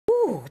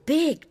Oh,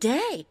 big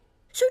day.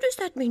 So does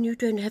that mean you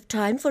don't have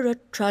time for a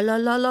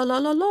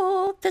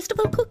tra-la-la-la-la-la-la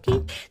festival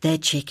cookie? They're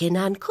chicken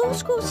and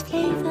couscous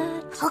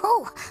flavored.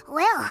 Oh,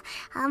 well,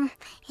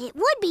 it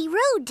would be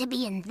rude to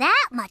be in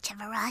that much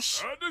of a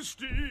rush.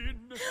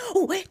 Ernestine!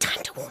 Oh,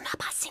 time to warm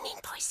up our singing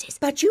voices.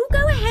 But you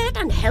go ahead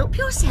and help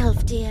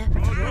yourself, dear.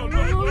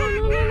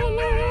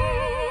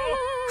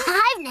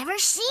 I've never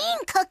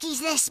seen cookies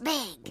this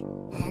big.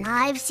 And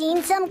I've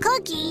seen some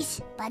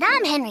cookies. But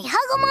I'm Henry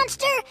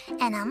Hugglemonster,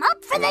 and I'm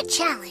up for the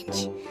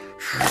challenge.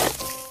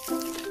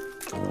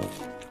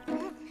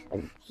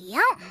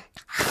 Yum.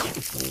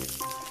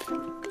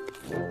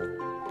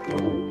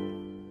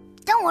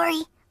 Don't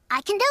worry,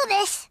 I can do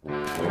this.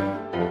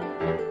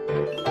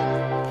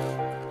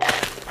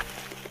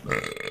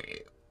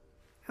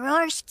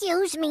 Or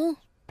excuse me.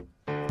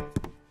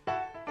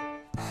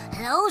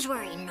 Those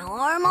were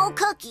normal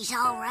cookies,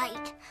 all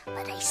right.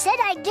 But I said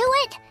I'd do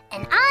it,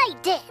 and I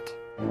did.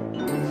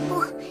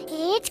 Oh,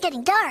 it's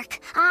getting dark.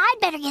 I'd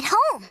better get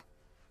home.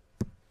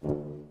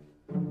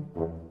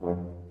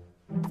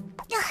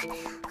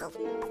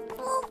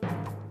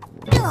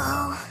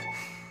 Oh,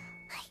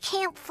 I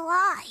can't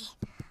fly.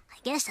 I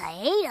guess I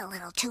ate a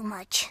little too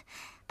much.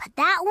 But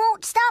that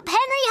won't stop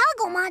Henry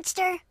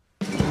Hugglemonster.